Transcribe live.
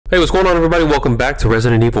Hey, what's going on, everybody? Welcome back to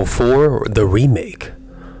Resident Evil 4, the remake.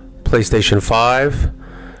 PlayStation 5,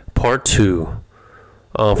 Part 2.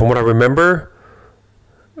 From what I remember,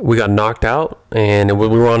 we got knocked out, and we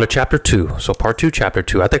were on to Chapter 2. So Part 2, Chapter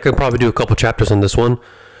 2. I think I can probably do a couple chapters on this one.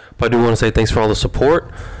 But I do want to say thanks for all the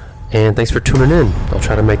support, and thanks for tuning in. I'll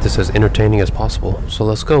try to make this as entertaining as possible. So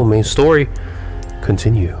let's go. Main story.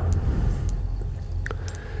 Continue.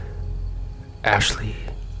 Ashley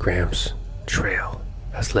Graham's trail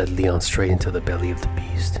has led Leon straight into the belly of the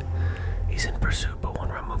beast. He's in pursuit, but one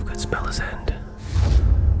wrong move could spell his end.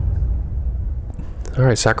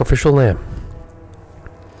 Alright, sacrificial lamb.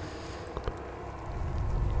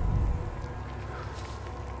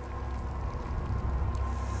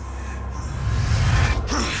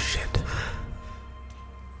 Shit.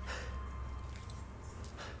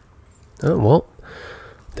 Oh, well,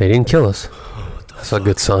 they didn't kill us. That's a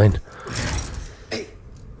good sign. Hey,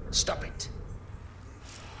 stop it.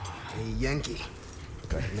 Hey, Yankee.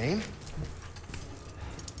 Got a name?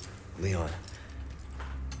 Leon.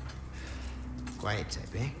 Quiet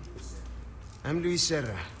type, eh? I'm Luis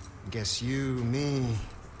Serra. Guess you, me,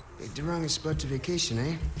 picked the wrongest spot to vacation,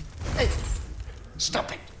 eh? Hey,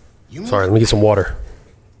 stop it. You Sorry, let me get some water.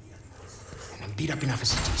 And I'm beat up enough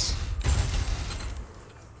as it is.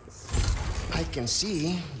 I can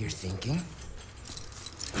see you're thinking.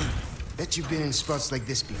 Bet you've been in spots like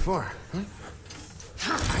this before, huh?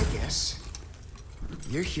 I guess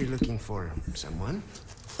you're here looking for someone.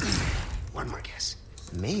 One more guess.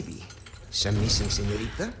 Maybe some missing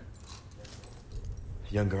señorita?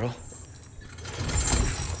 Young girl.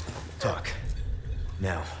 Talk.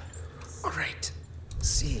 Now. All right.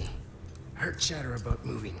 See, heard chatter about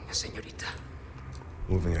moving a señorita.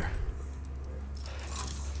 Moving her.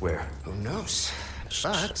 Where? Who knows?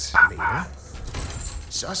 But later,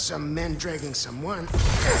 saw some men dragging someone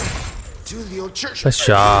to the old church. Nice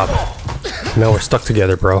job. Now we're stuck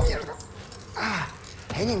together, bro.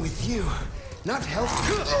 Hanging with you, not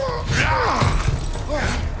healthy.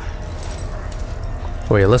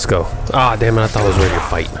 Wait, let's go. Ah, damn it, I thought I was ready to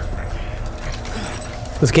fight.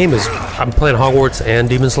 This game is... I'm playing Hogwarts and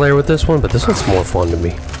Demon Slayer with this one, but this one's more fun to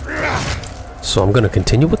me. So I'm gonna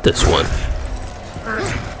continue with this one.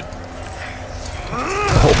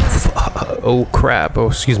 Oh, crap. Oh,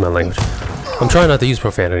 excuse my language. I'm trying not to use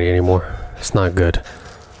profanity anymore. It's not good.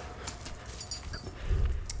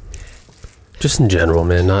 Just in general,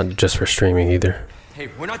 man, not just for streaming either. Hey,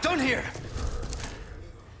 we're not done here!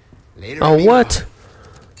 Later, Oh, amigo. what?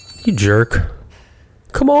 You jerk.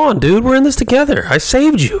 Come on, dude, we're in this together. I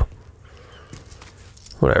saved you.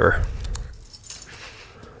 Whatever.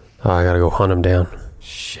 Oh, I gotta go hunt him down.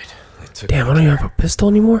 Shit. They took Damn, I don't even have a pistol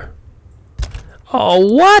anymore? Oh,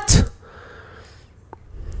 what?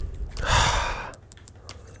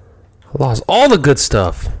 I lost all the good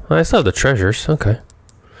stuff. I still have the treasures. Okay.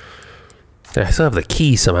 Yeah, I still have the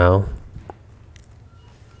key somehow.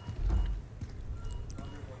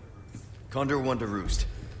 Condor 1 to Roost.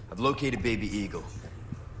 I've located Baby Eagle.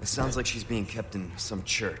 It sounds like she's being kept in some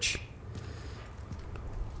church.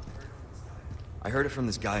 I heard it from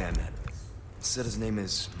this guy I met. Said his name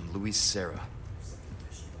is Luis Serra.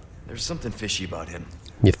 There's something fishy about him.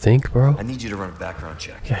 You think, bro? I need you to run a background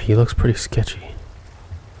check. Yeah, he looks pretty sketchy.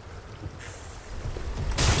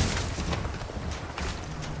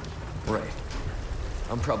 Right.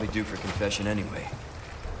 I'm probably due for confession anyway.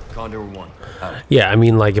 Condor 1. Out. Yeah, I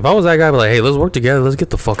mean, like, if I was that guy, I'd be like, hey, let's work together. Let's get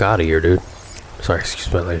the fuck out of here, dude. Sorry,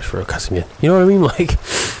 excuse my language for cussing it. You know what I mean? Like,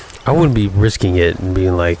 I wouldn't be risking it and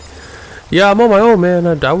being like, yeah, I'm on my own, man.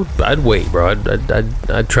 I'd wait, bro.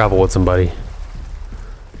 I'd travel with somebody.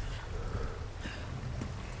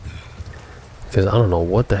 Because I don't know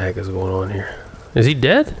what the heck is going on here. Is he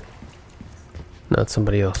dead? No, it's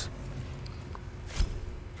somebody else.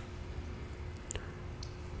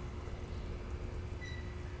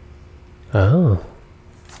 Oh.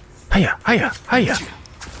 Hiya, hiya, hiya.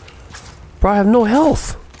 Bro, I have no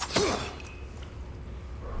health.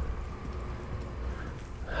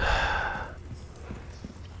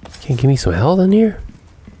 Can't give me some health in here?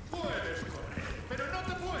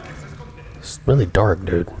 It's really dark,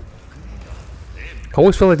 dude. I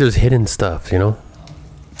always feel like there's hidden stuff, you know?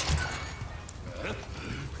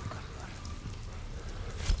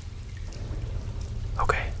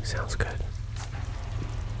 Okay, sounds good.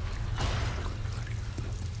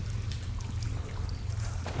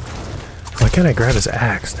 Why can't I grab his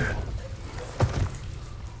axe, dude?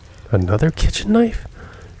 Another kitchen knife?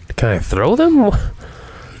 Can I throw them?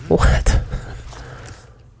 What?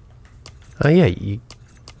 Oh yeah, you...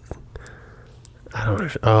 I don't know.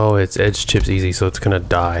 Oh, it's edge chips easy, so it's gonna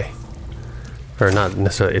die. Or not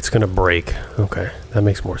necessarily, it's gonna break. Okay, that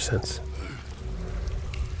makes more sense.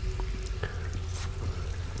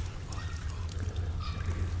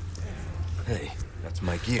 Hey, that's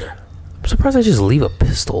my gear. I'm surprised I just leave a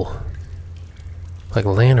pistol. Like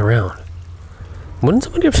laying around. Wouldn't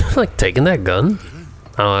somebody have like taken that gun?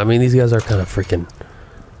 Oh, I mean these guys are kind of freaking,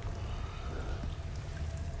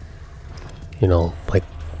 you know, like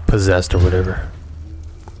possessed or whatever.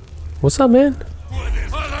 What's up, man?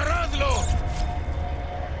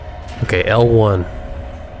 Okay, L1.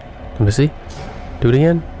 Let me see. Do it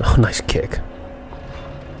again. Oh, nice kick.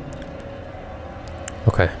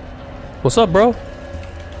 Okay. What's up, bro?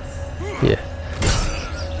 Yeah.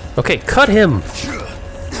 Okay, cut him.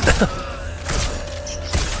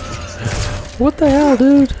 What the hell,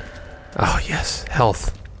 dude? Oh, yes.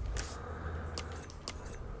 Health.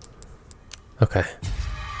 Okay.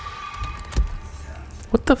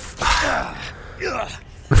 What the f...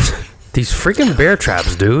 These freaking bear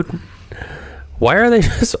traps, dude. Why are they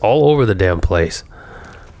just all over the damn place?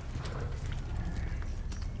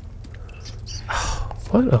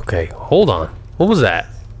 What? Okay, hold on. What was that?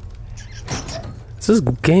 Is this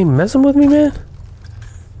game messing with me, man?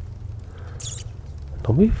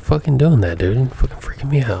 Don't be fucking doing that, dude. You're fucking freaking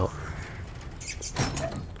me out.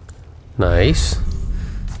 Nice.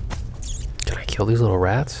 Can I kill these little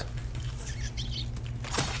rats?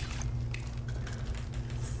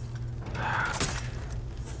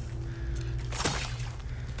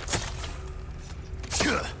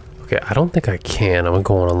 Okay, I don't think I can. I'm gonna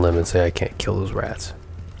go on a limb and say I can't kill those rats.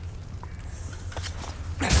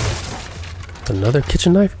 Another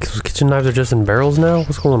kitchen knife? Because kitchen knives are just in barrels now?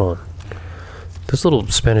 What's going on? This little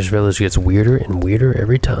Spanish village gets weirder and weirder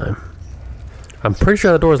every time. I'm pretty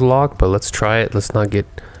sure the door is locked, but let's try it. Let's not get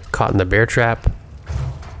caught in the bear trap.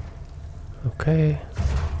 Okay.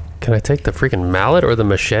 Can I take the freaking mallet or the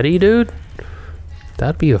machete, dude?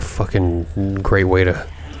 That'd be a fucking great way to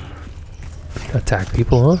attack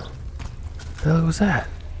people, huh? What the hell was that?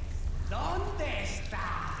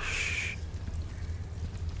 Shh.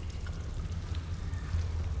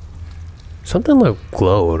 Something like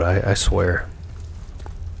glowed, I swear.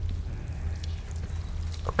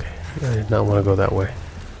 Okay, I did not want to go that way.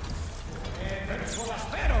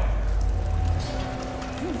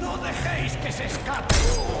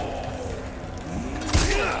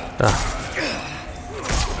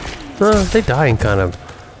 They die in kind of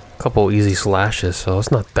a couple easy slashes, so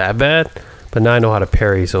it's not that bad. But now I know how to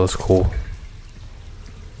parry, so it's cool.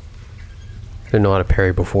 Didn't know how to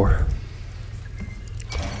parry before.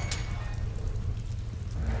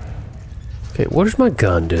 Okay, where's my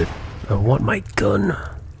gun, dude? I want my gun.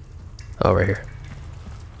 Oh, right here.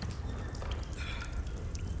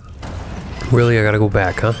 Really, I gotta go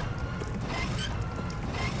back, huh?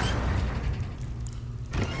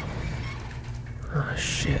 Oh,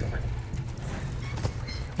 shit.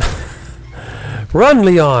 Run,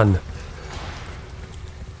 Leon!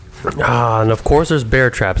 Ah, and of course there's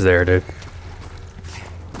bear traps there, dude.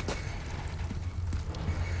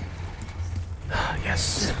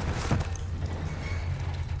 Yes.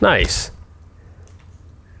 Nice.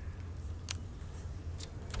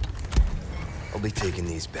 I'll be taking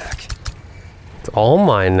these back. It's all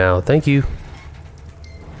mine now. Thank you.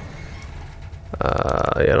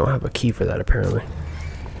 Yeah, I don't have a key for that apparently.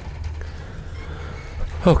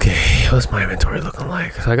 Okay, what's my inventory looking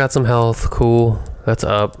like? So I got some health. Cool. That's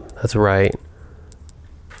up. That's right.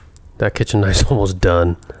 That kitchen knife's almost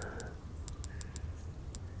done.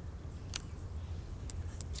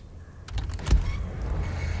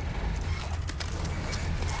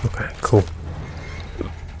 Okay, cool.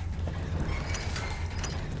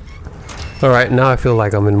 Alright, now I feel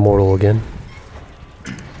like I'm immortal again.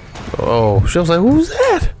 Oh, she was like, who's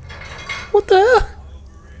that? What the hell?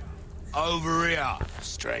 Over here,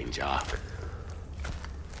 stranger.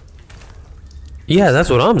 Yeah, that's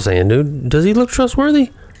what I'm saying, dude. Does he look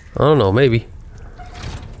trustworthy? I don't know, maybe.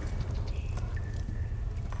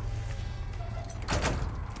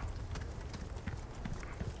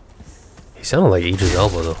 He sounded like Idris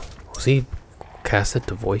Elba, though. Was he casted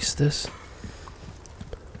to voice this?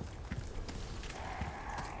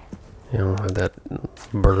 You know, that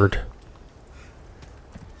bird.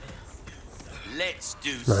 Let's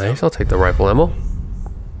do Nice, I'll take the rifle ammo.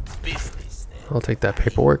 business then. I'll take that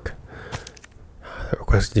paperwork. That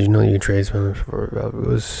request, did you know you could trade members for it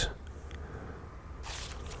was...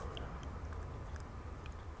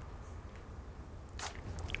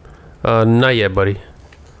 not yet, buddy.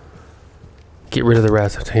 Get rid of the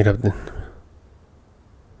rats. I'll take it up then.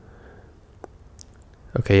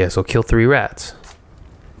 Okay, yeah, so kill 3 rats.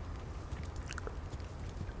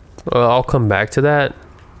 I'll come back to that.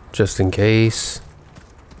 just in case.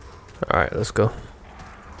 Alright, let's go.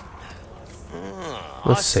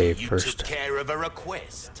 Let's save you first. Took care of a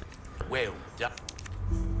request. Well done.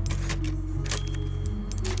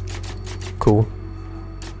 Cool.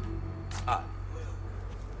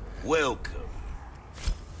 Welcome.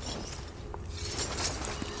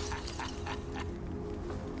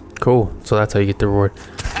 Cool. So that's how you get the reward.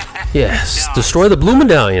 Yes. Destroy the blue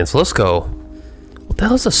medallions. Let's go. What the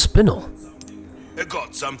hell is a spindle? I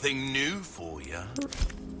got something new for you.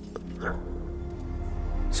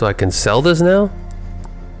 So I can sell this now?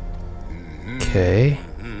 Okay.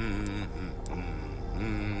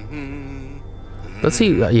 Let's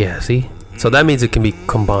see. Yeah, see? So that means it can be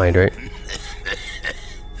combined, right?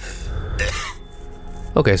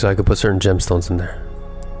 Okay, so I could put certain gemstones in there.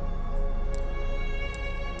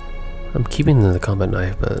 I'm keeping the combat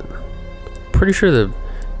knife, but pretty sure the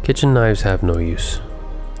kitchen knives have no use.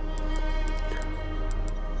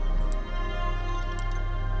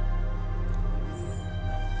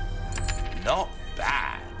 Not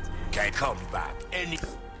bad. Can come back any.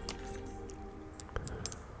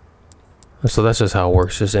 So that's just how it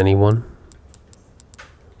works, just anyone.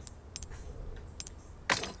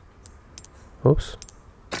 Oops.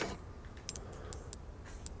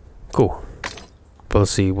 Cool. But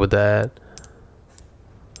let's see, with that...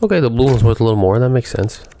 Okay, the blue one's worth a little more, that makes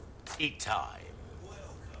sense. Eat time.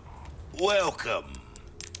 Welcome.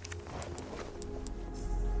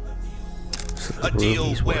 So A the deal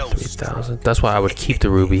ruby's well worth 3,000. That's why I would keep the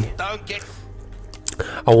ruby. Don't get.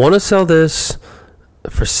 I want to sell this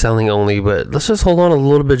for selling only, but let's just hold on a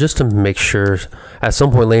little bit just to make sure at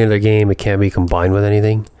some point later in the game it can't be combined with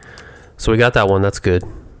anything. So we got that one, that's good.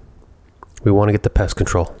 We want to get the pest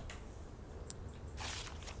control.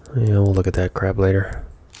 Yeah, we'll look at that crap later.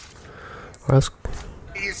 All right, let's...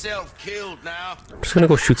 Get yourself killed now. I'm just gonna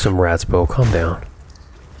go shoot some rats, Bo. Calm down.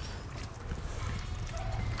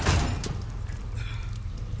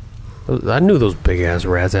 I knew those big ass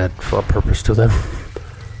rats had a purpose to them.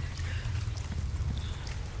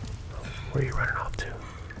 Where are you running off to?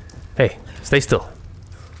 Hey, stay still.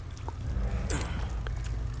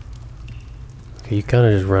 Okay, you kind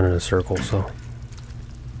of just run in a circle, so.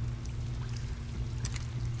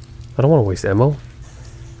 I don't want to waste ammo.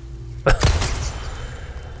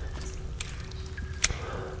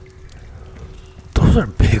 Those are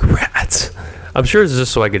big rats. I'm sure it's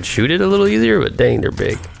just so I could shoot it a little easier, but dang, they're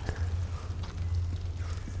big.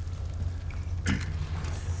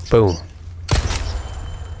 Boom.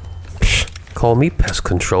 Psh, call me pest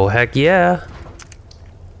control, heck yeah.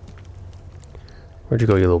 Where'd you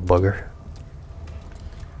go, you little bugger?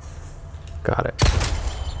 Got it.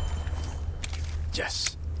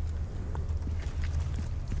 Yes.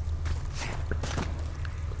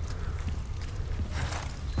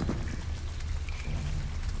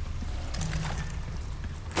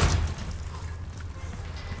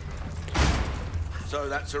 So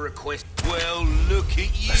that's a request. Well, look at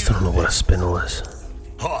you. I still don't know what a spindle is.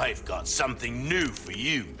 I've got something new for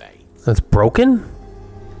you, mate. That's broken?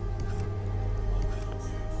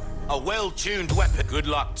 A well-tuned weapon. Good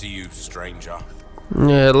luck to you, stranger.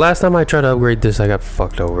 Yeah, last time I tried to upgrade this, I got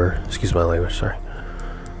fucked over. Excuse my language, sorry.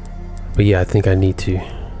 But yeah, I think I need to.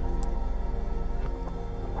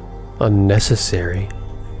 Unnecessary.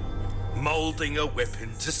 Molding a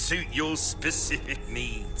weapon to suit your specific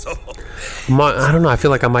needs. I don't know, I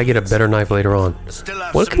feel like I might get a better knife later on. Still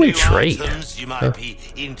have What some can we new trade? items you might be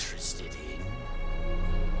interested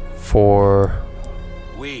in. For...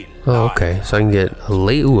 We'll Oh, okay, so I can get a, a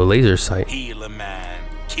laser sight. heal a man,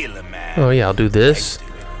 kill a man. Oh yeah, I'll do this.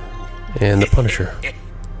 And the Punisher.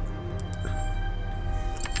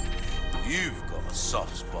 You've got a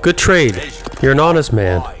soft spot. Good trade. You're an honest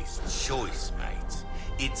man. Wise choice, mate.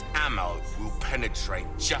 Its ammo will penetrate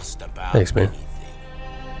just about Thanks, man. anything.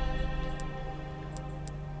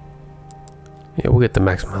 Yeah, we'll get the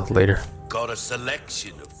maximum health later. Got a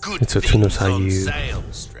selection of good It's a tune things of how on you- sale,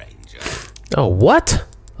 stranger. Oh, what?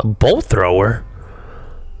 A bolt thrower?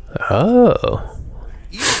 Oh.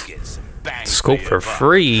 You get some bang Scope your for buck,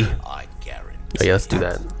 free. I guarantee. Oh, yeah, let's do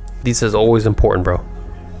that. These is always important, bro.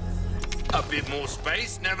 A bit more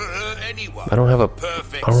space never hurt anyone. I don't have a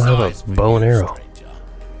Perfect I don't have size a for bow and you, arrow. stranger.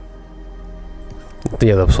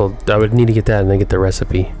 Yeah, so I would need to get that and then get the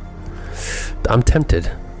recipe. I'm tempted.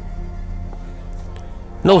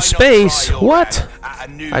 No Why not space? try your What? hand at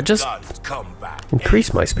a new I just gun's comeback?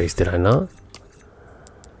 increased my space, did I not?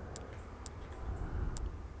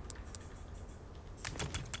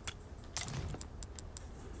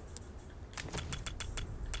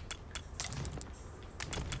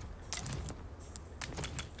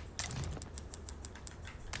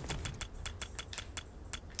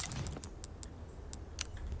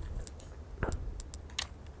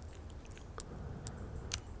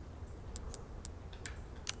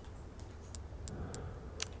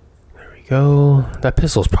 go. That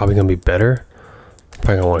pistol's probably gonna be better.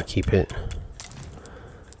 Probably gonna want to keep it.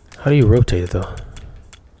 How do you rotate it though?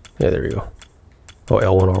 Yeah, there you go. Oh,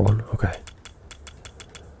 L1, R1. Okay.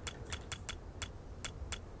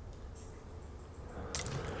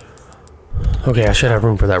 Okay, I should have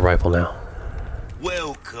room for that rifle now.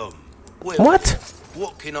 Welcome. What?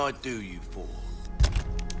 What can I do you for?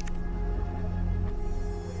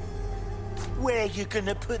 Where you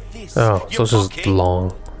gonna put this? Oh, so it's just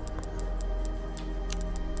long.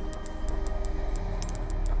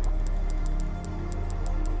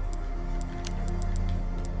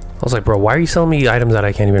 I was like, bro, why are you selling me items that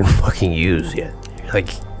I can't even fucking use yet? Like,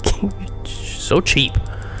 so cheap.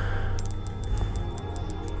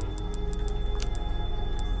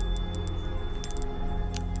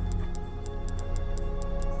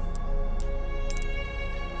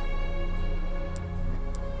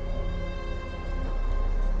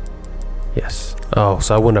 Yes. Oh,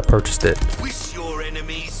 so I wouldn't have purchased it. Wish your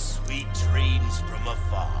enemies sweet dreams from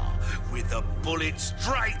afar, with a bullet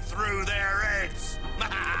straight through their heads.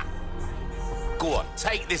 Go on,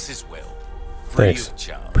 take this as well. Free Thanks. of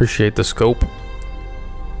charge. Appreciate the scope.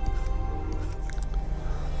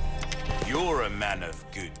 You're a man of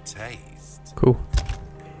good taste. Cool.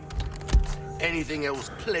 Anything else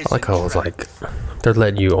pleasant? I like how it's like they're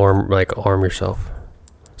letting you arm yourself.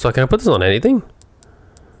 So can I put this on anything?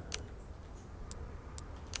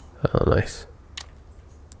 Oh, nice.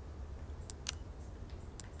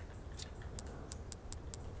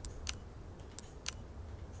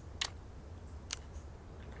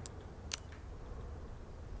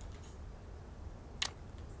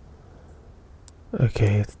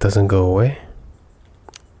 Okay, it doesn't go away.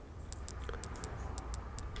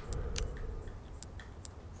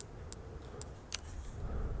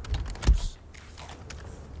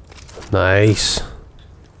 Nice.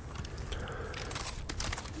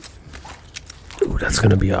 Ooh, that's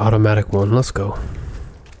gonna be an automatic one. Let's go.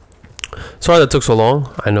 Sorry that took so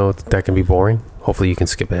long. I know that can be boring. Hopefully you can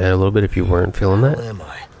skip ahead a little bit if you weren't feeling that. Where am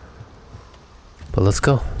I? But let's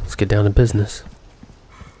go. Let's get down to business.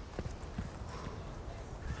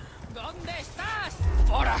 ¿Dónde estás,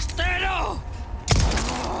 forastero?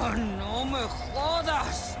 Oh, no me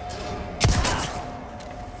jodas.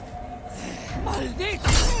 Maldito.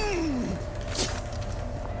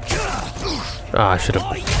 Ah, I should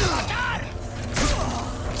have.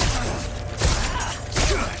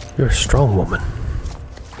 You're a strong woman.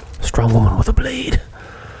 Strong woman with a blade.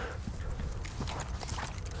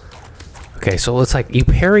 Okay, so it's like you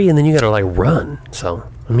parry and then you gotta like run. So,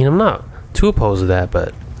 I mean, I'm not too opposed to that,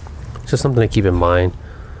 but it's just something to keep in mind.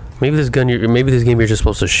 Maybe this gun, maybe this game, you're just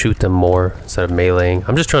supposed to shoot them more instead of meleeing.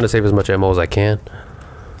 I'm just trying to save as much ammo as I can.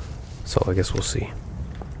 So I guess we'll see.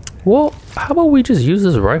 Well, how about we just use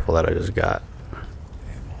this rifle that I just got?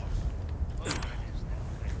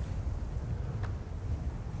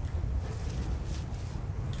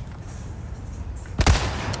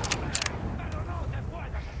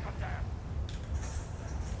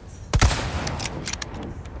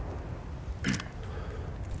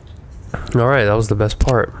 Alright, that was the best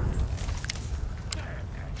part.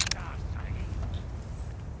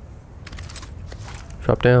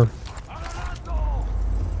 Drop down.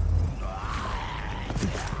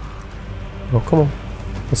 Oh, come on.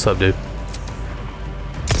 What's up, dude?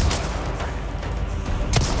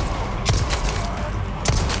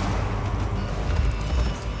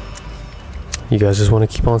 You guys just want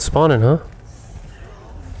to keep on spawning, huh?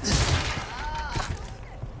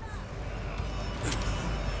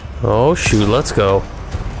 Oh shoot, let's go.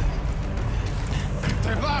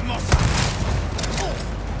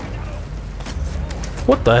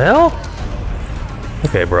 What the hell?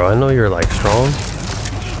 Okay, bro, I know you're like strong.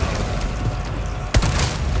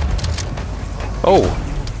 Oh.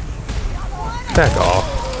 Back off.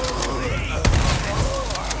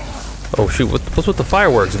 Oh shoot, what's with the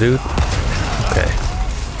fireworks, dude? Okay.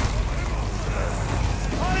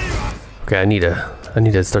 Okay, I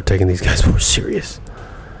need to start taking these guys more serious.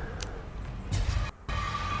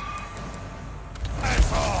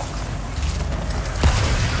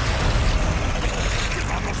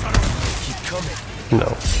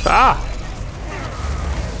 No. Ah!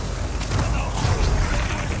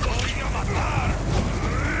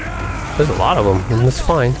 There's a lot of them, and that's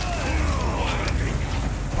fine.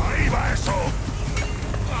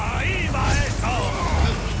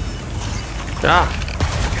 Ah!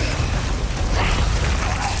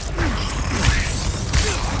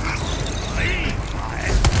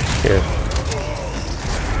 Here.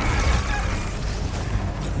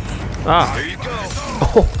 Ah! There you go.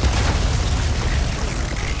 Oh!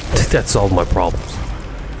 That solved my problems.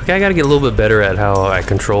 Okay, I gotta get a little bit better at how I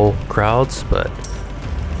control crowds, but...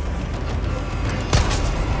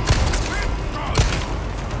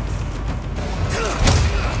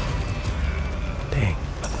 Dang.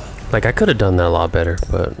 Like, I could have done that a lot better,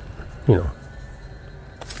 but, you know.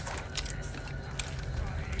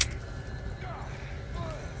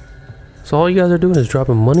 So all you guys are doing is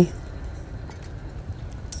dropping money?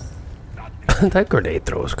 That grenade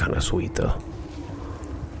throw is kind of sweet, though.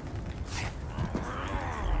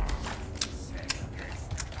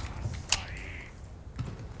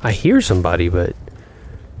 I hear somebody, but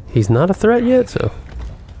he's not a threat yet, so...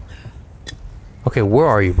 Okay, where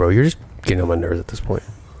are you, bro? You're just getting on my nerves at this point.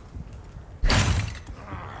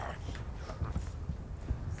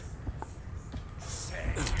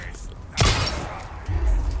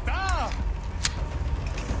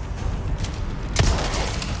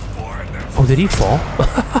 Oh, did he fall?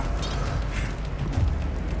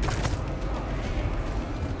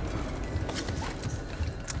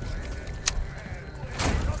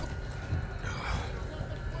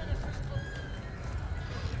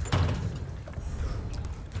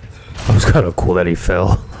 It was kind of cool that he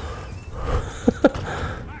fell.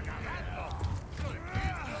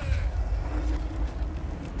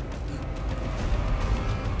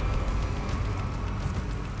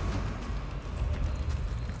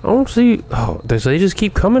 I don't see... Oh, they just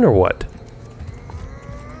keep coming or what?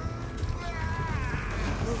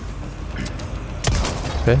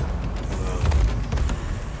 Okay.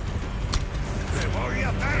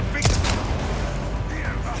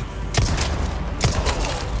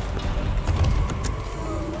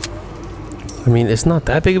 I mean, it's not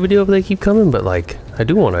that big of a deal if they keep coming, but like, I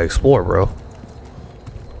do want to explore, bro.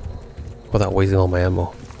 Without wasting all my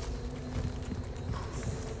ammo.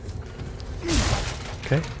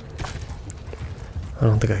 Okay. I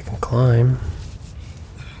don't think I can climb.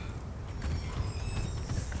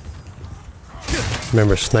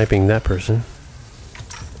 Remember sniping that person.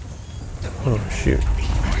 Oh, shoot.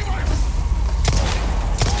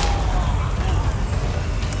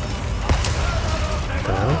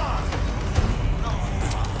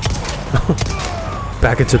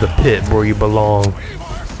 Back into the pit where you belong.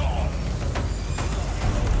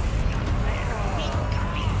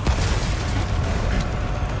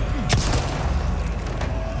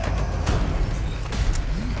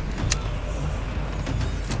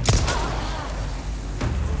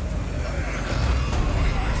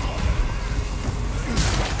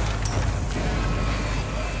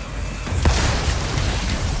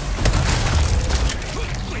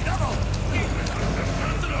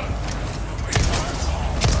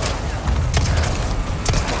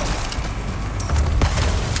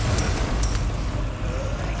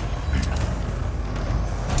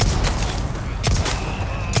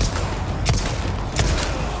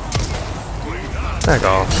 Back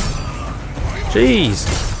off. Jeez.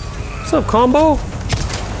 What's up, combo?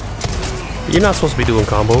 You're not supposed to be doing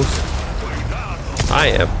combos. I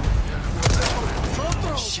am.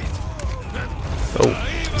 Oh.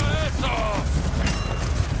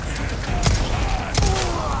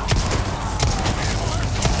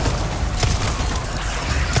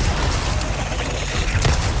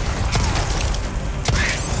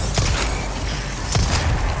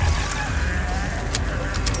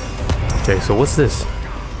 Okay, so what's this?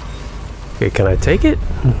 Okay, can I take it?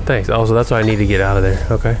 Thanks. Oh, so that's why I need to get out of there.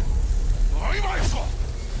 Okay.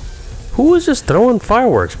 Who was just throwing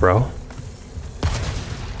fireworks, bro?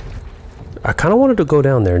 I kind of wanted to go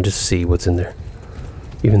down there and just see what's in there.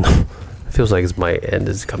 Even though it feels like my end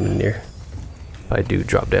is coming near. If I do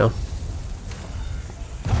drop down.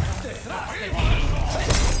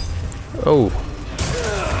 Oh.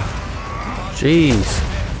 Jeez.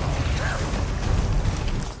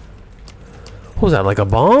 What was that, like a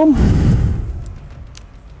bomb?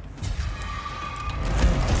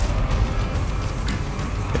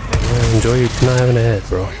 Yeah, enjoy you not having a head,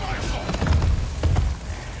 bro.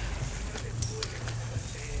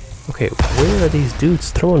 Okay, where are these dudes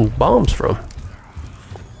throwing bombs from?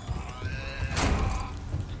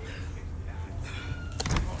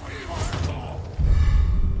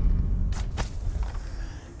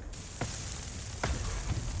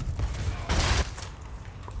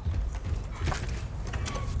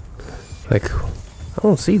 Like, I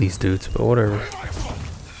don't see these dudes, but whatever.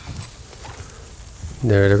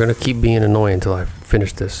 They're gonna keep being annoying until I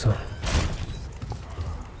finish this. So.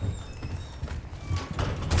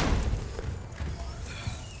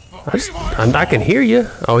 I can hear you.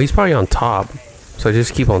 Oh, he's probably on top, so I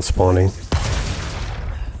just keep on spawning.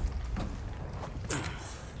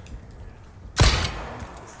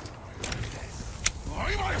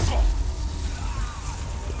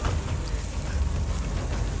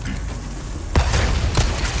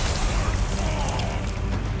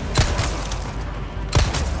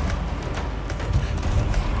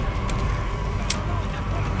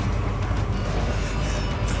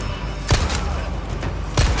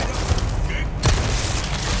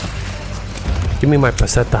 Give me my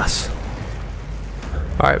pesetas.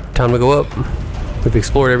 Alright, time to go up. We've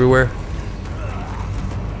explored everywhere.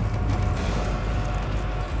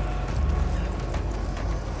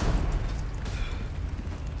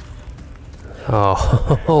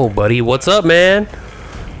 Oh, buddy, what's up, man?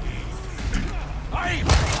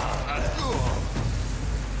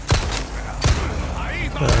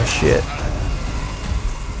 Oh, shit.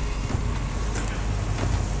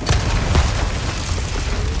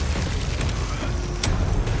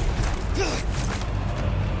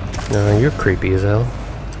 No, you're creepy as hell.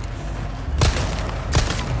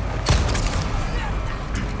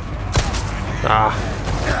 Ah.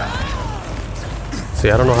 See,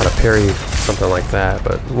 I don't know how to parry something like that,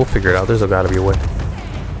 but we'll figure it out. There's gotta be a way.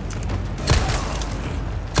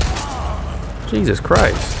 Jesus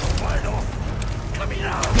Christ.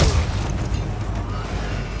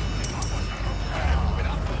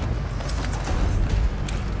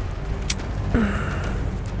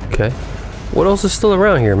 Okay. What else is still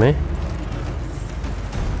around here, man?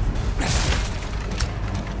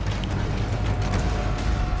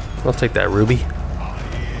 I'll take that ruby.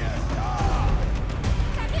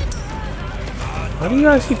 Why do you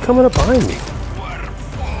guys keep coming up behind me?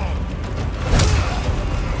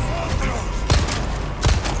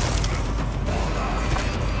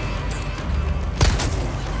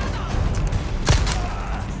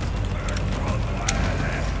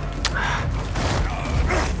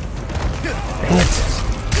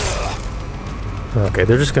 Okay,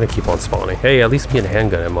 they're just gonna keep on spawning. Hey, at least me and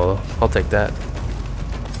handgun ammo. I'll take that.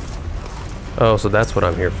 Oh, so that's what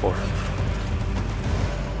I'm here for.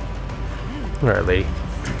 Alright, lady.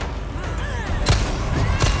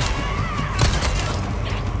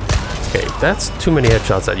 Okay, that's too many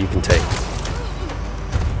headshots that you can take.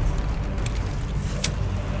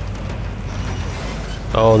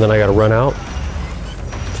 Oh, and then I gotta run out?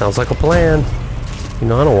 Sounds like a plan. You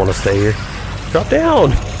know, I don't want to stay here. Drop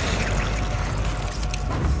down!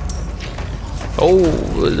 Oh,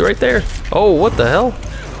 right there. Oh, what the hell?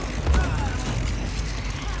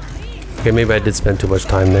 Okay, maybe I did spend too much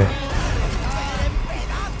time there.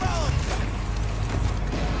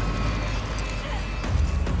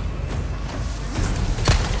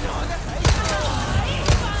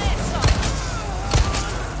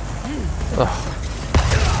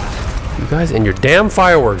 Oh. You guys and your damn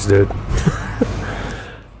fireworks, dude.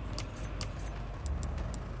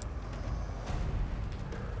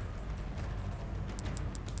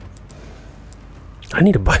 I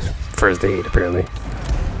need to buy first aid, apparently.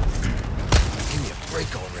 Give me a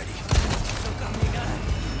break already.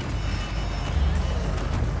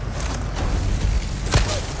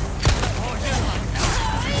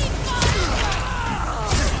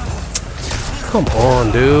 Come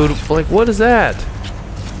on, dude. Like, what is that?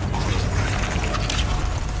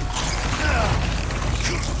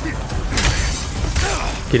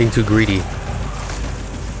 Getting too greedy.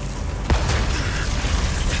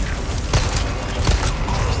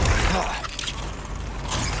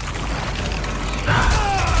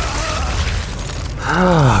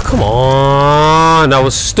 Ah, come on. That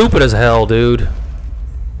was stupid as hell, dude.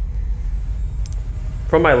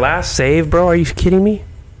 From my last save, bro? Are you kidding me?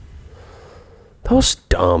 That was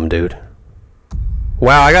dumb, dude.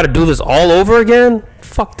 Wow, I gotta do this all over again?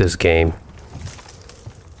 Fuck this game.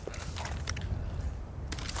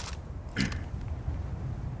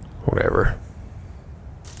 Whatever.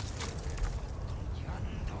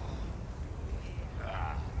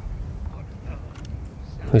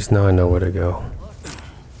 At least now I know where to go.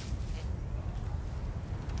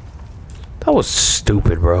 That was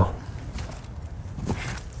stupid, bro.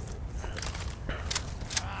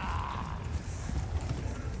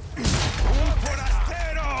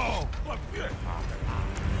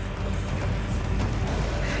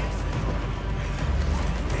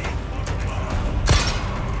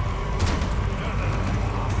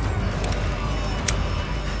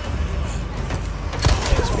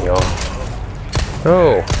 Piss me off.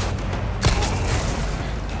 Oh.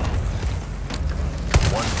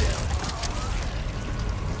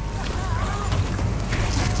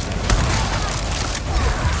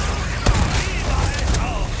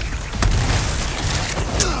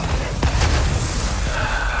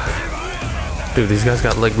 Dude, these guys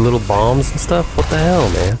got like little bombs and stuff? What the hell,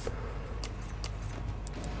 man?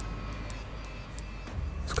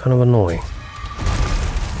 It's kind of annoying.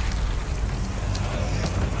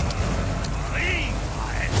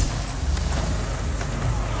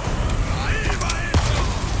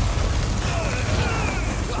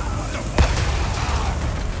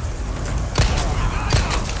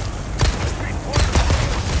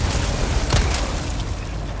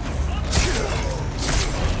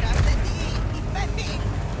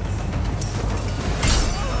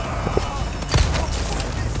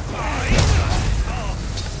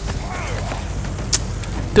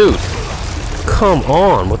 Dude, come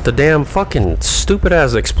on with the damn fucking stupid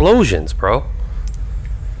ass explosions, bro.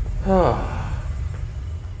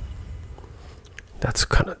 That's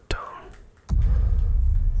kind of dumb.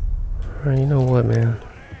 Alright, you know what, man?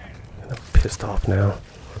 I'm pissed off now.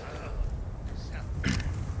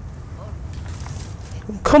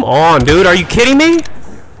 Come on, dude. Are you kidding me?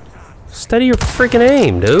 Steady your freaking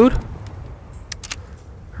aim, dude.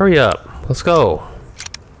 Hurry up. Let's go.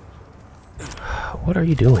 What are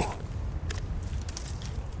you doing?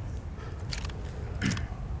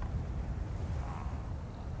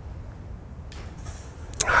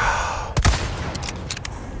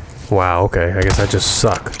 Wow, okay. I guess I just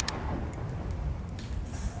suck.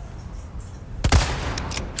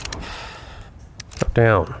 Up,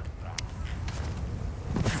 down.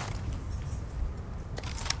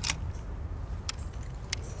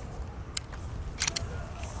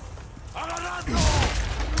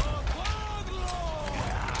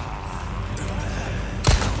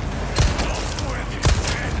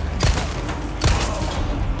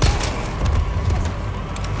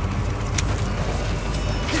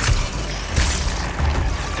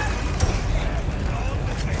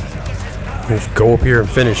 Just go up here and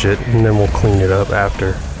finish it, and then we'll clean it up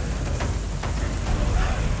after.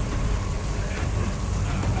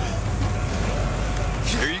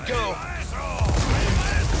 Here you go.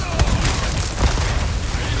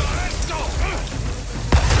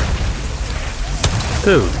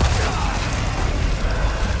 Dude.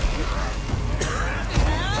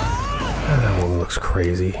 That one looks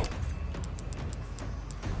crazy.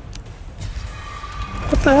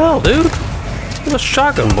 What the hell, dude? It's a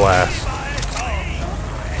shotgun blast.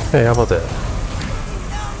 Hey, how about that?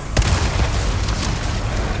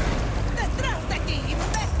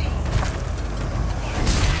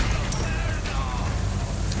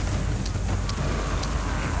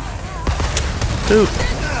 Dude.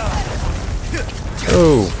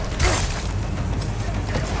 Oh.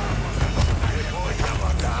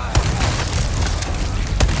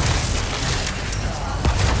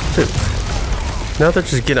 Dude. Now they're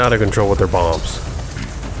just getting out of control with their bombs.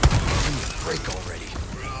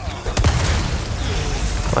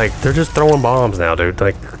 Like, they're just throwing bombs now, dude.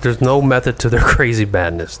 Like, there's no method to their crazy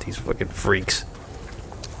madness, these fucking freaks.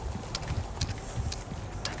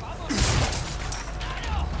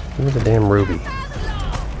 Give me the damn ruby.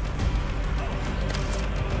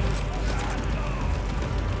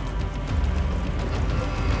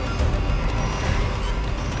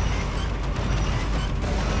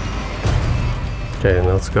 Okay,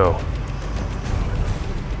 let's go.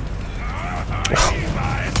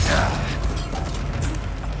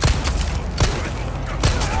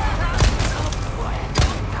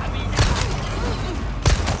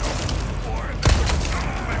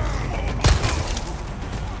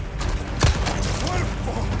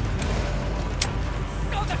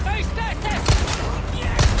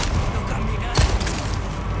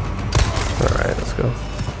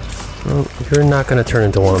 You're not gonna turn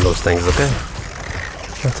into one of those things, okay?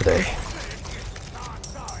 Not today.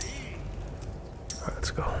 Alright,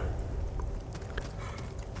 let's go.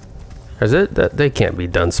 Is it that they can't be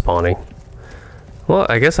done spawning? Well,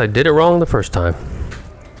 I guess I did it wrong the first time.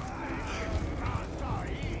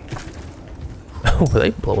 Oh, were they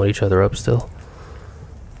blowing each other up still?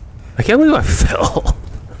 I can't believe I fell.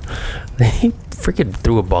 They freaking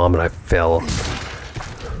threw a bomb and I fell.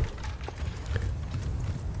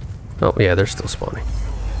 Oh, yeah, they're still spawning.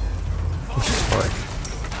 Which is fine.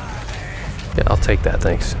 Yeah, I'll take that,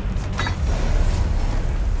 thanks.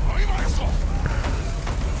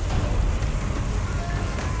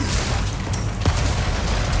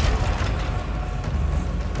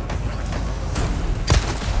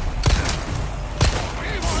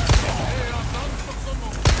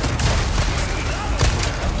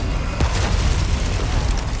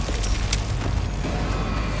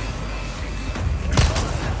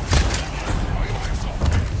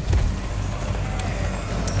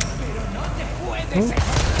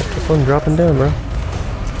 Fun dropping down, bro.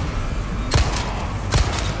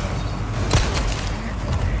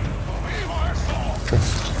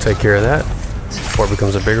 Let's take care of that before it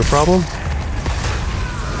becomes a bigger problem.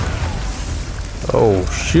 Oh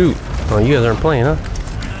shoot! Oh, you guys aren't playing, huh?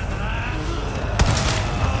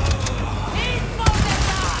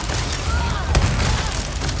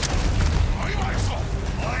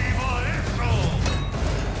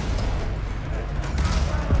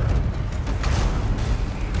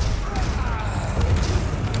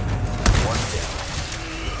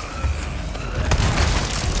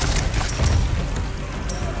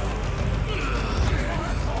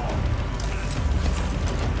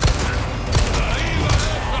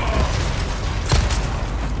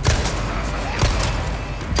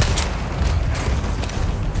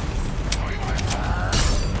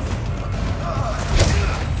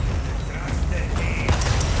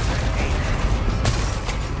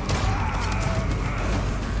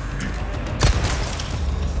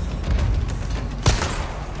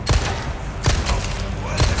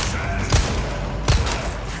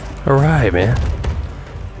 Alright, man.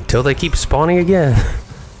 Until they keep spawning again.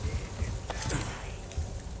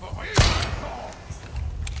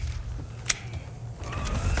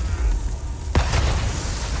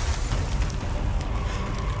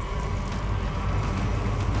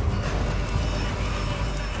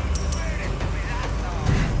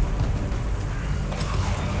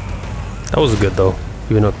 That was good though,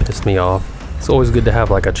 even though it pissed me off. It's always good to have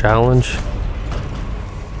like a challenge.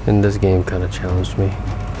 And this game kind of challenged me.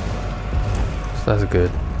 So that's good.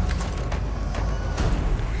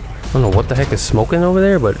 I don't know what the heck is smoking over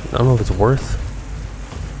there, but I don't know if it's worth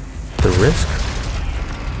the risk.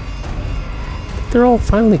 They're all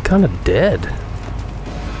finally kind of dead.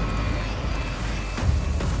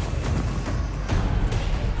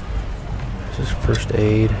 Just first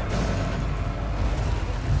aid.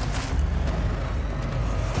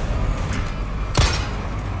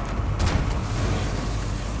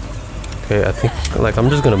 Okay, I think like I'm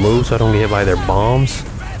just gonna move so I don't get hit by their bombs.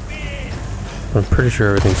 I'm pretty sure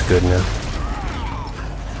everything's good now.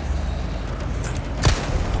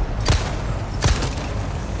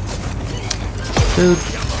 Dude,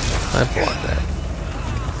 I blocked that.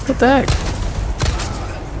 What the heck?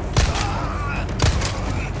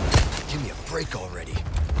 Give me a break already.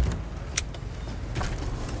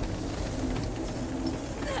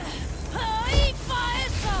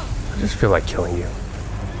 I just feel like killing you.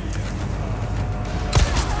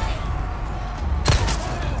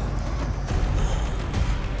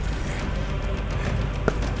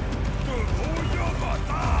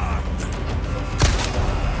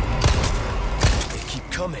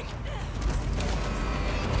 Coming.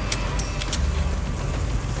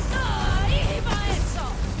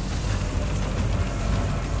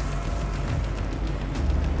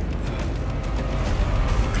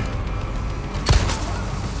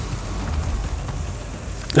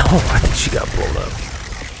 Oh, I think she got blown up.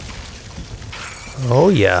 Oh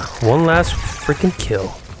yeah, one last freaking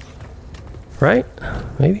kill. Right?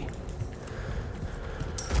 Maybe.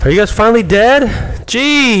 Are you guys finally dead?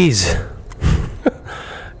 Jeez!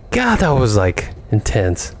 God, that was like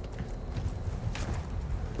intense.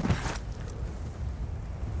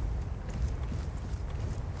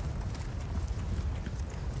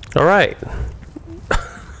 All right.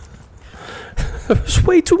 There's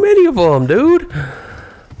way too many of them, dude.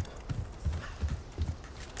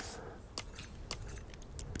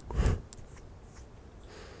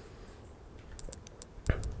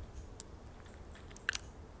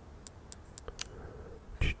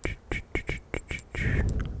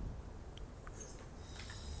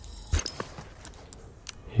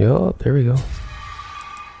 Yup, there we go.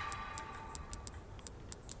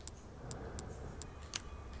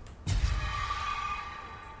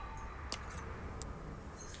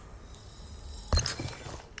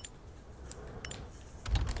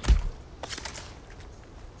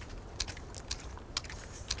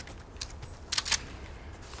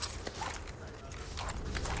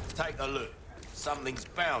 Take a look. Something's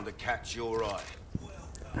bound to catch your eye.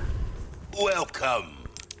 Welcome.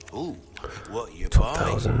 Ooh, what you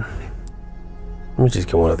buying? 1,000. Let me just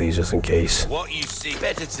get one of these just in case. What you see,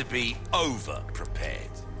 better to be over prepared.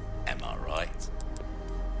 Am I right?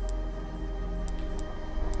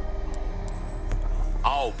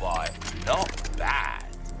 I'll buy it. Not bad.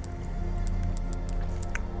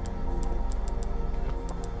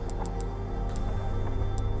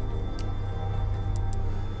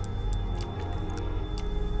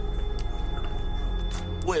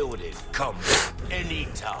 Wielded, come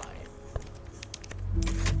anytime.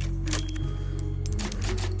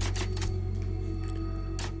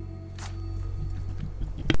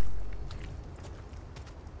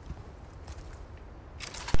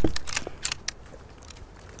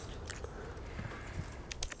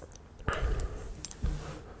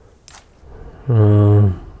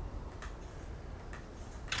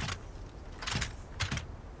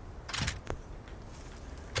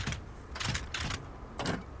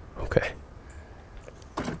 Okay.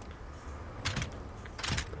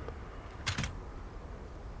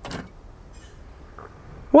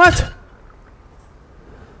 What?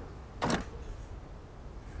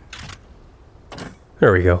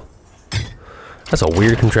 There we go. That's a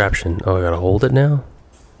weird contraption. Oh, I gotta hold it now?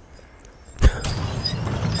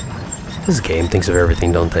 This game thinks of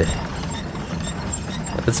everything, don't they?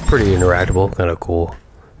 It's pretty interactable, kind of cool.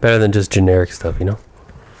 Better than just generic stuff, you know?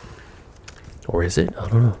 Or is it? I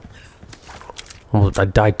don't know. Almost, I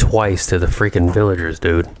died twice to the freaking villagers,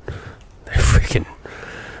 dude. They freaking...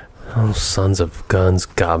 Oh, sons of guns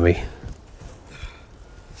got me.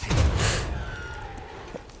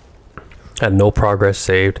 Had no progress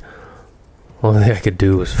saved. Only thing I could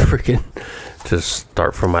do was freaking to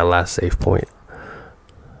start from my last save point.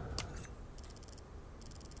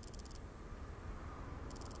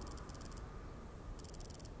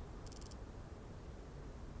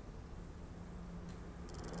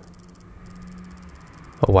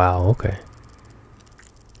 Oh, wow, okay.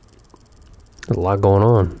 There's a lot going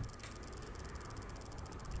on.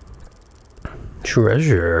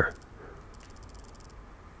 Treasure.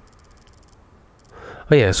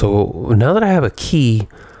 Oh yeah, so now that I have a key,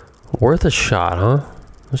 worth a shot, huh?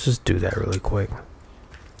 Let's just do that really quick.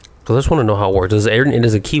 So I just want to know how it works. Does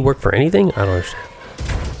a key work for anything? I don't understand.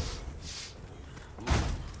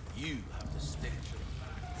 You have to stick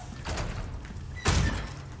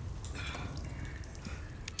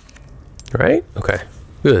to Right? Okay.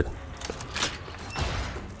 Good.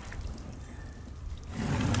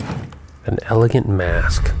 An elegant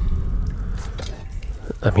mask.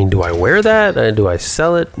 I mean, do I wear that? Do I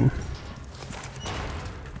sell it?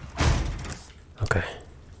 Okay.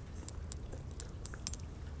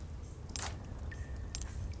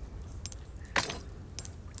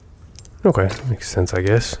 Okay, makes sense, I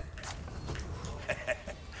guess.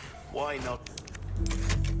 Why not?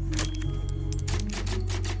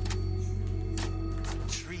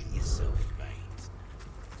 Treat yourself, mate.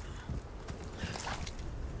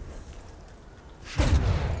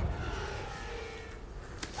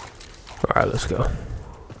 Alright, let's go.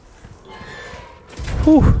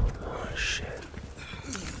 Whew. Oh, shit.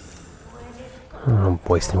 I'm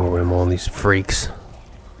wasting more ammo on these freaks.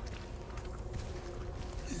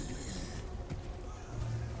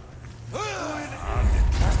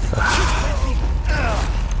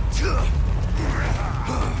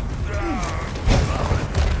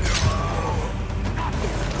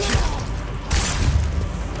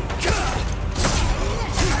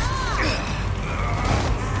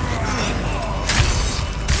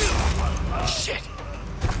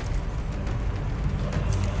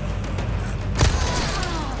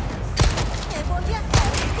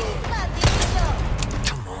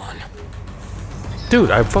 Dude,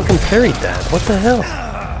 I fucking parried that. What the hell?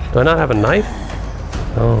 Do I not have a knife?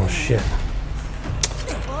 Oh, shit.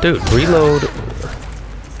 Dude, reload.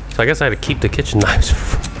 So I guess I had to keep the kitchen knives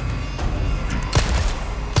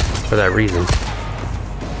for that reason.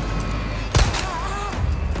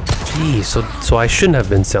 Geez, so I shouldn't have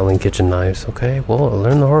been selling kitchen knives, okay? Well, I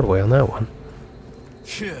learned the hard way on that one.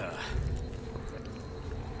 Yeah.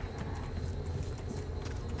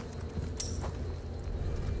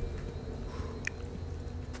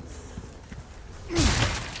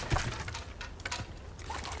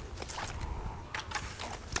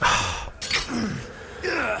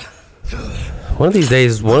 One of these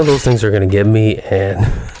days, one of those things are gonna get me, and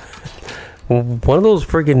one of those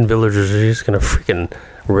freaking villagers are just gonna freaking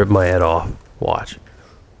rip my head off. Watch.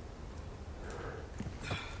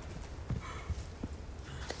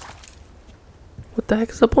 What the heck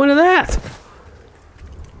is the point of that?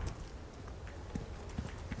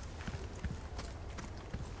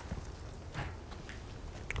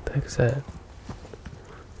 What the heck is that?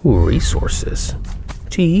 Ooh, resources.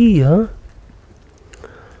 Gee, huh?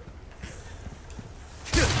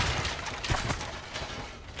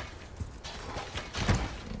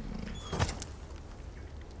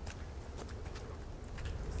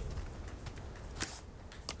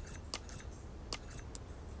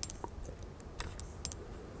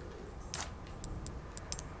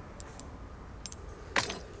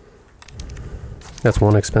 That's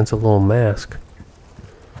one expensive little mask.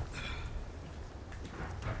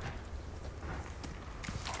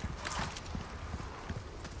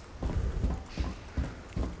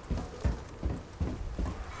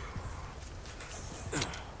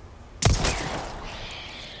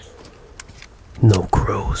 No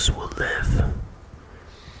crows will live.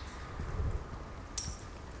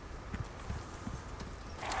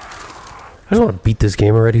 I just want to beat this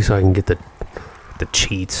game already so I can get the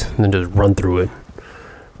cheats and then just run through it.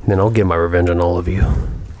 And then I'll get my revenge on all of you. I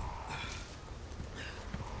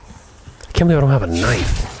can't believe I don't have a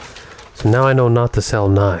knife. So now I know not to sell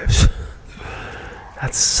knives.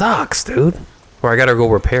 That sucks, dude. Or I gotta go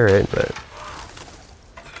repair it, but...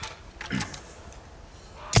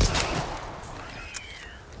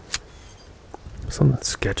 something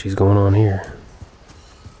sketchy's going on here.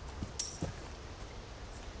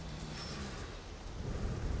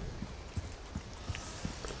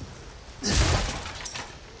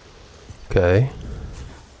 Okay.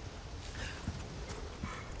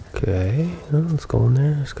 Okay. Oh, let's go in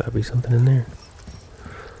there. There's gotta be something in there.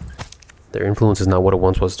 Their influence is not what it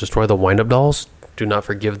once was. Destroy the wind-up dolls. Do not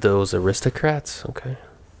forgive those aristocrats. Okay.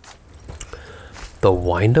 The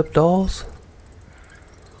wind-up dolls?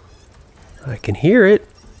 I can hear it.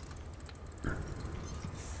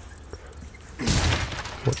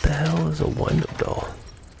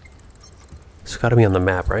 gotta be on the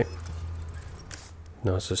map, right?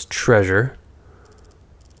 No, it says treasure.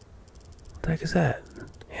 What the heck is that?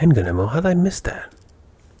 Handgun ammo. How did I miss that?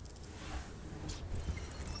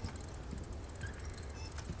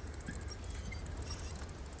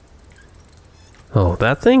 Oh,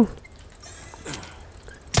 that thing?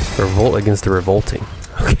 Revolt against the revolting.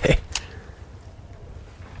 Okay.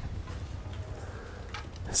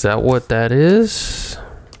 Is that what that is?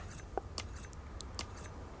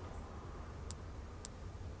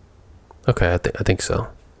 Okay, I think so.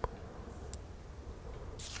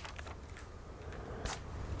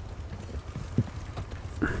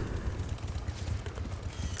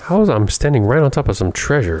 How is I'm standing right on top of some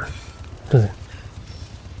treasure? I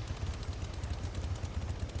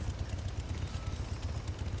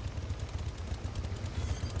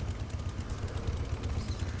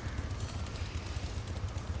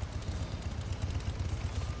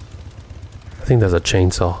think that's a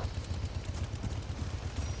chainsaw.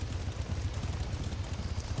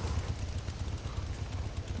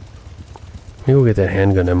 Maybe we'll get that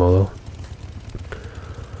handgun ammo though.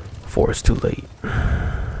 Before it's too late.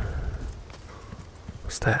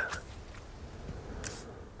 What's that?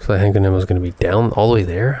 So the handgun ammo is going to be down all the way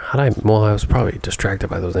there? How did I... Well, I was probably distracted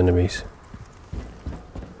by those enemies.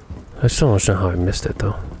 I still don't understand how I missed it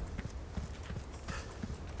though.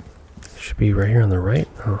 Should be right here on the right.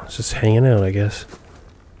 Oh, it's just hanging out, I guess.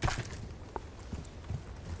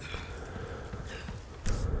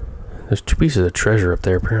 There's 2 pieces of treasure up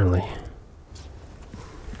there, apparently.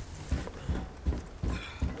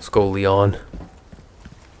 Let's go, Leon.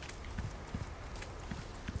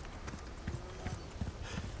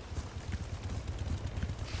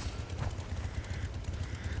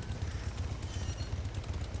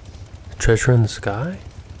 Treasure in the sky?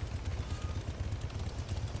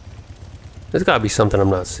 There's gotta be something I'm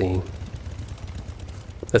not seeing.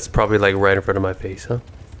 That's probably like right in front of my face, huh?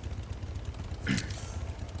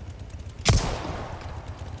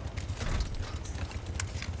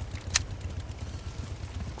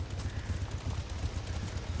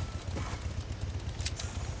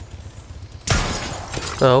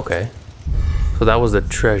 Oh, okay. So that was the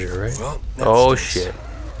treasure, right? Well, oh, shit.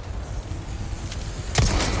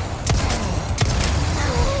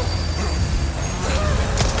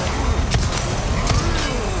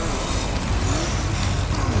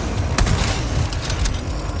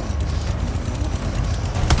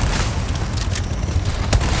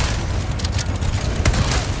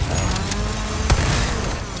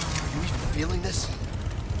 Feeling this?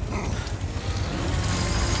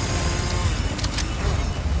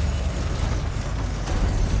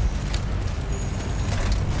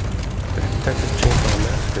 Texas Chainsaw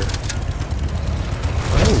Massacre.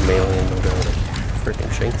 I ain't mailing no go to freaking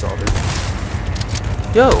chainsaw,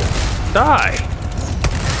 dude. Yo! Die!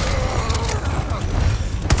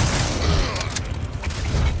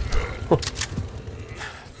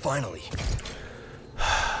 Finally.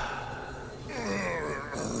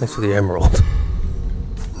 Thanks for the emerald.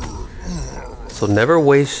 So never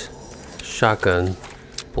waste shotgun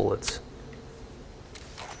bullets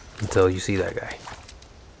until you see that guy.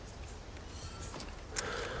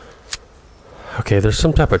 Okay, there's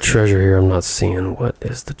some type of treasure here I'm not seeing. What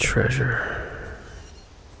is the treasure?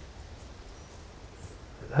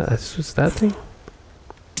 That's just that thing?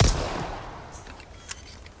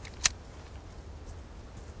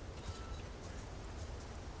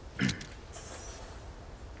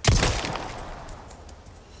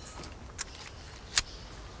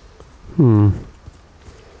 I'm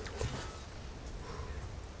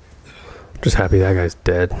just happy that guy's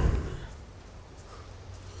dead.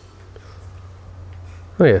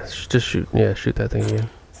 Oh yeah, just shoot. Yeah, shoot that thing again.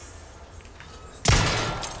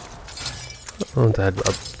 Oh, that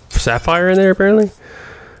a sapphire in there apparently?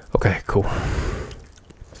 Okay, cool.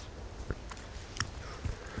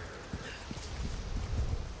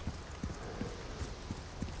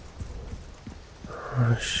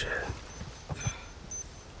 Oh shit.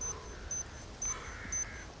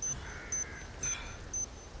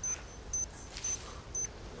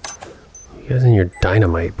 You guys in your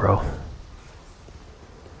dynamite, bro.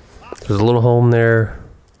 There's a little home there.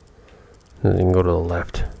 And then you can go to the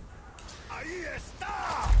left.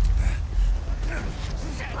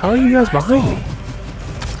 How are you guys behind me?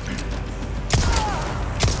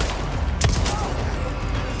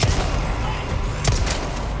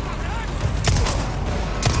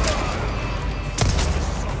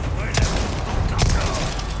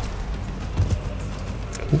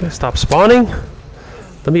 You guys stop spawning?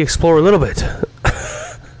 Let me explore a little bit.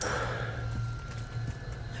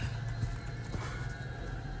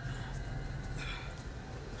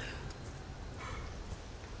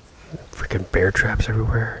 traps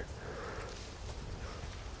everywhere.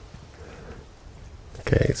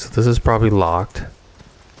 Okay, so this is probably locked.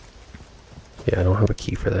 Yeah, I don't have a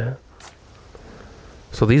key for that.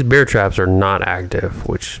 So these bear traps are not active,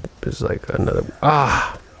 which is like another...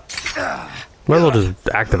 Ah! Might as well just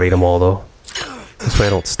activate them all, though. This way I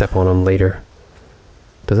don't step on them later.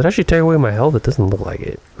 Does it actually take away my health? It doesn't look like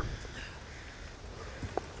it.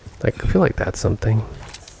 Like, I feel like that's something.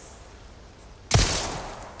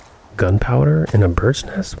 Gunpowder in a bird's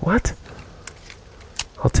nest? What?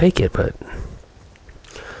 I'll take it, but...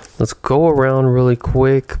 Let's go around really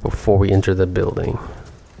quick before we enter the building.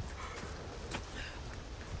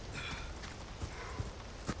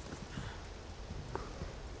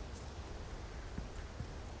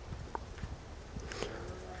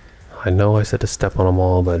 I know I said to step on them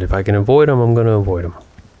all, but if I can avoid them, I'm going to avoid them.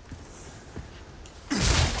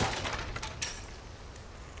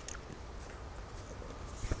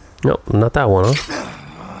 Nope, not that one, huh?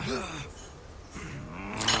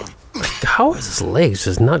 How is his legs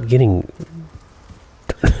just not getting...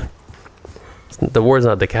 The word's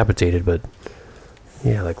not decapitated, but...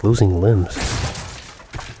 Yeah, like losing limbs.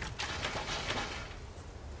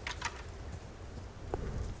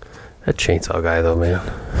 That chainsaw guy, though, man.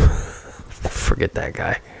 Forget that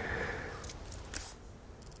guy.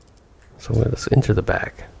 So let's enter the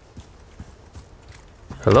back.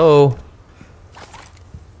 Hello?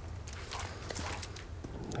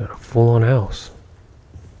 Got a full-on house.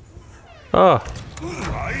 Ah!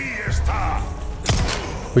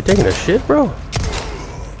 We taking a shit, bro?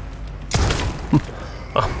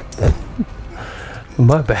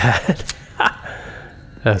 My bad.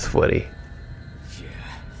 That's funny.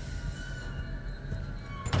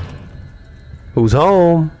 Who's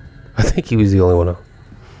home? I think he was the only one home.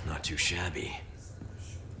 Not too shabby.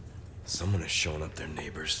 Someone has shown up their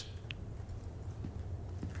neighbors.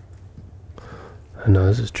 I know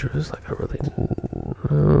this is true. It's like a really...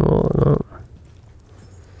 No.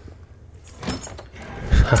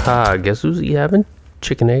 Haha, guess who's having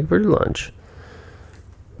chicken egg for lunch?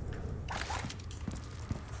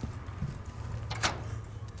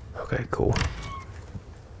 Okay, cool.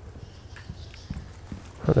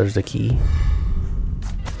 Oh, there's the key.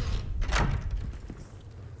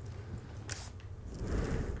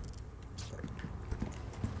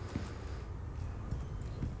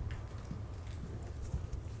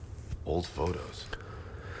 Old photos.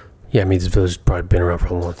 Yeah, I mean, this village has probably been around for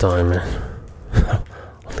a long time, man. I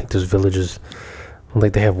don't think there's villages. I don't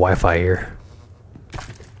think they have Wi-Fi here.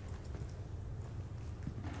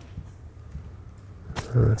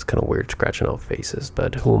 That's kind of weird, scratching out faces,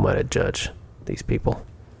 but who am I to judge these people?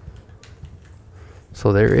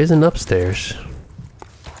 So there is an upstairs,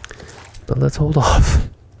 but let's hold off.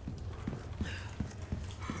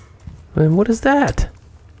 Man, what is that?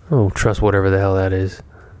 I don't trust whatever the hell that is.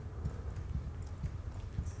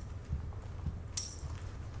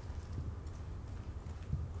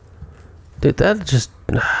 Dude, that just...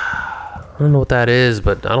 I don't know what that is,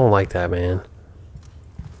 but I don't like that, man.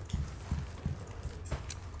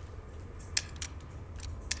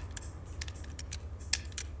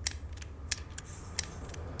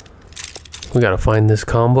 We gotta find this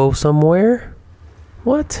combo somewhere?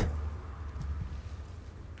 What?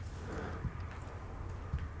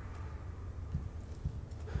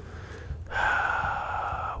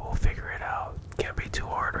 We'll figure it out. Can't be too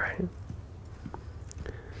hard, right?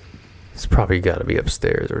 It's probably gotta be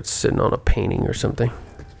upstairs, or it's sitting on a painting or something.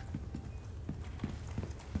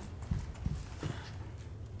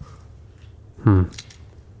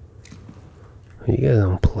 You guys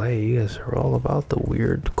don't play. You guys are all about the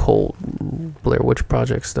weird, cold Blair Witch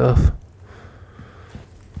Project stuff.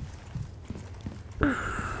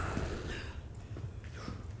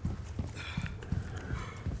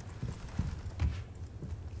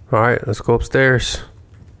 Alright, let's go upstairs.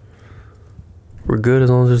 We're good as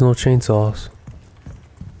long as there's no chainsaws.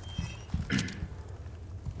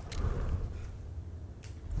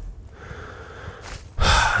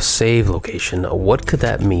 Save location. What could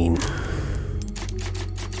that mean?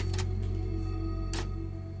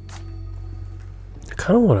 I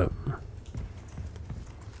kind of want to...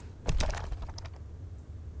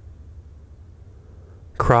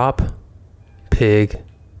 Crop, pig,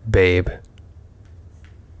 babe.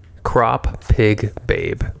 Crop, pig,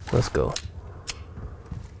 babe. Let's go.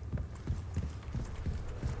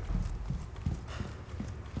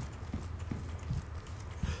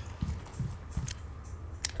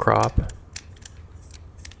 Crop.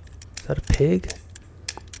 Is that a pig?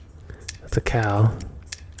 That's a cow.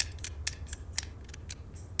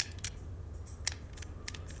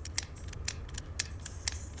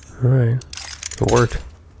 Alright. It worked.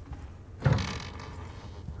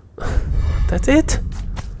 That's it?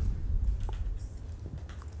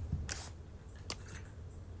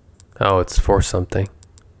 Oh, it's for something.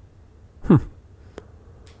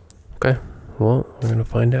 Okay, well, we're gonna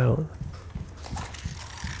find out.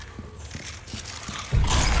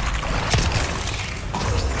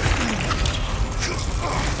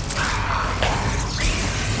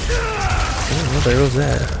 Oh, well, there goes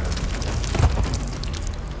that.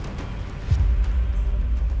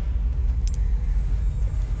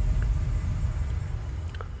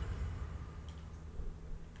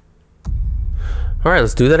 All right,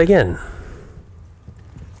 let's do that again.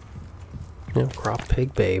 Yeah, crop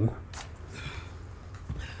pig babe.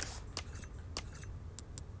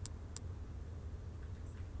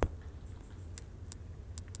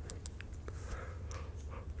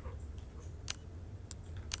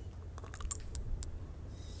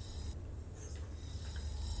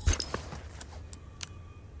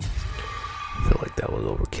 I feel like that was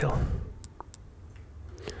overkill.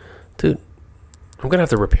 Dude, I'm gonna have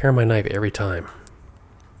to repair my knife every time.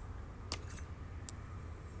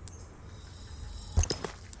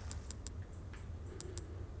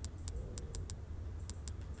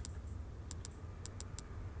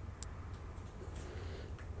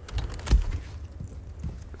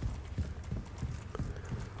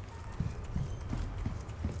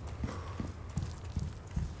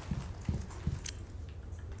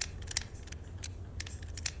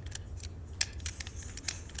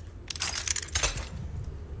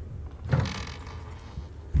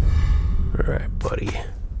 Alright, buddy.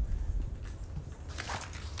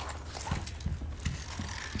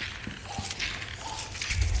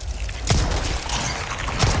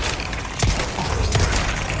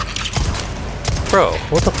 Bro,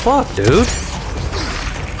 what the fuck, dude?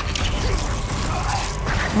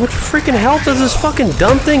 How much freaking health does this fucking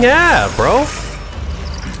dumb thing have, bro?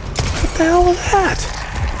 What the hell was that?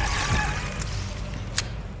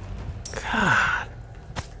 God.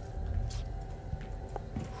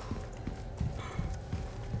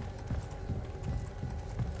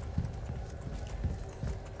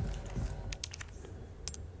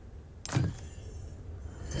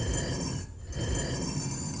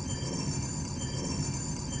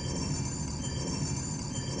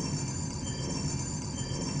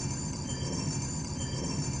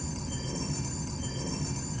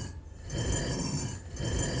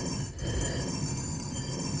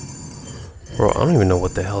 Bro, I don't even know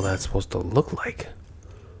what the hell that's supposed to look like.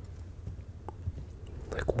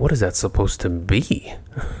 Like, what is that supposed to be?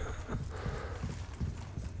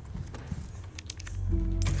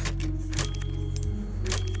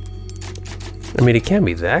 I mean, it can't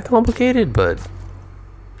be that complicated, but...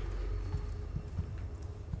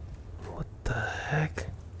 what the heck?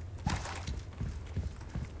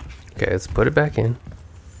 Okay, let's put it back in.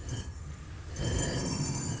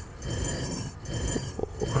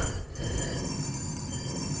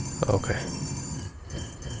 Okay.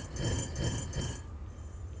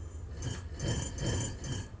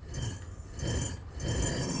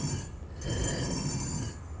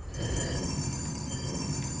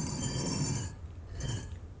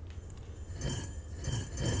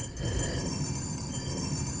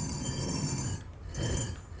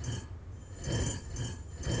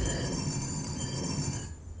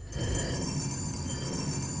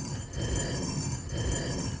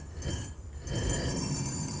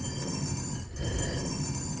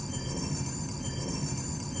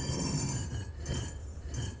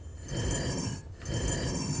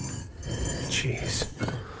 Jeez.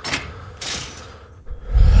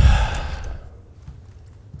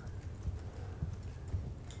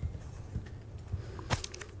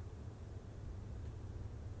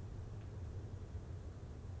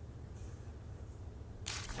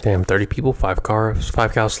 Damn, 30 people, 5 cars,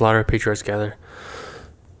 5 cows slaughter, patriots gather.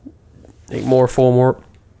 8 more, 4 more,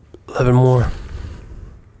 11 more.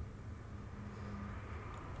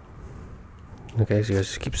 Okay, so you guys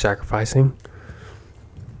just keep sacrificing.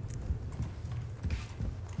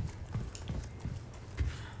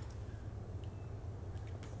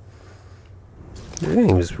 This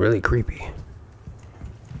game is really creepy.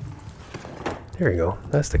 There you go.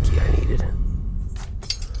 That's the key I needed.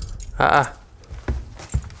 Ah.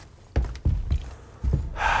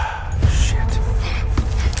 Shit.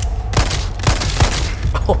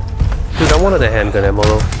 Oh. Dude, I wanted a handgun ammo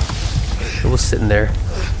though. It was sitting there.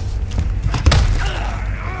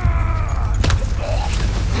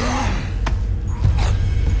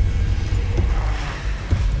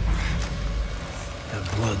 The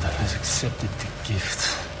blood has accepted the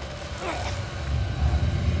gift.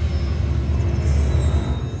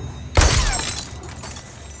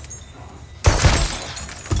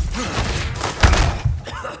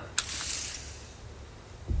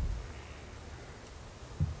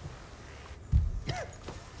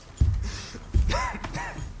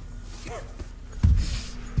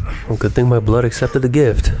 Well, good thing my blood accepted the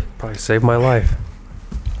gift. Probably saved my life.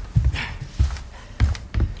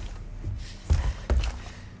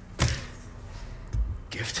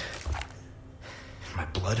 Gift? My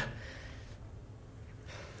blood?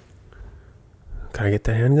 Can I get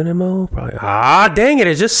the handgun ammo? Probably. Ah, dang it!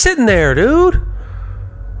 It's just sitting there, dude.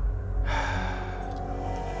 I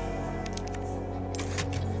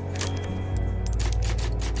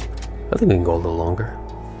think we can go a little longer.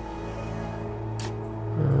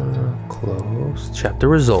 Close. Chapter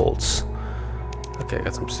results. Okay, I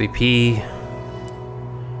got some CP.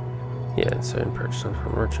 Yeah, it's in purchase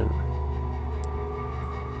from merchant.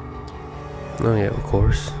 Oh yeah, of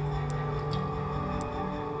course.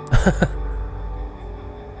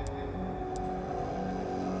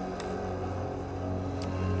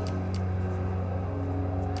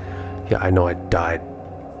 Yeah, I know I died.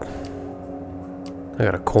 I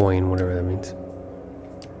got a coin, whatever that means.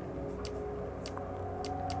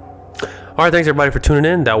 Alright, thanks everybody for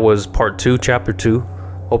tuning in. That was part 2, chapter 2.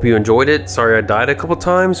 Hope you enjoyed it. Sorry I died a couple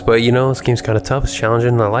times, but you know, this game's kind of tough. It's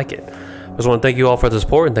challenging and I like it. I just want to thank you all for the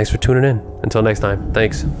support and thanks for tuning in. Until next time,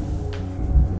 thanks.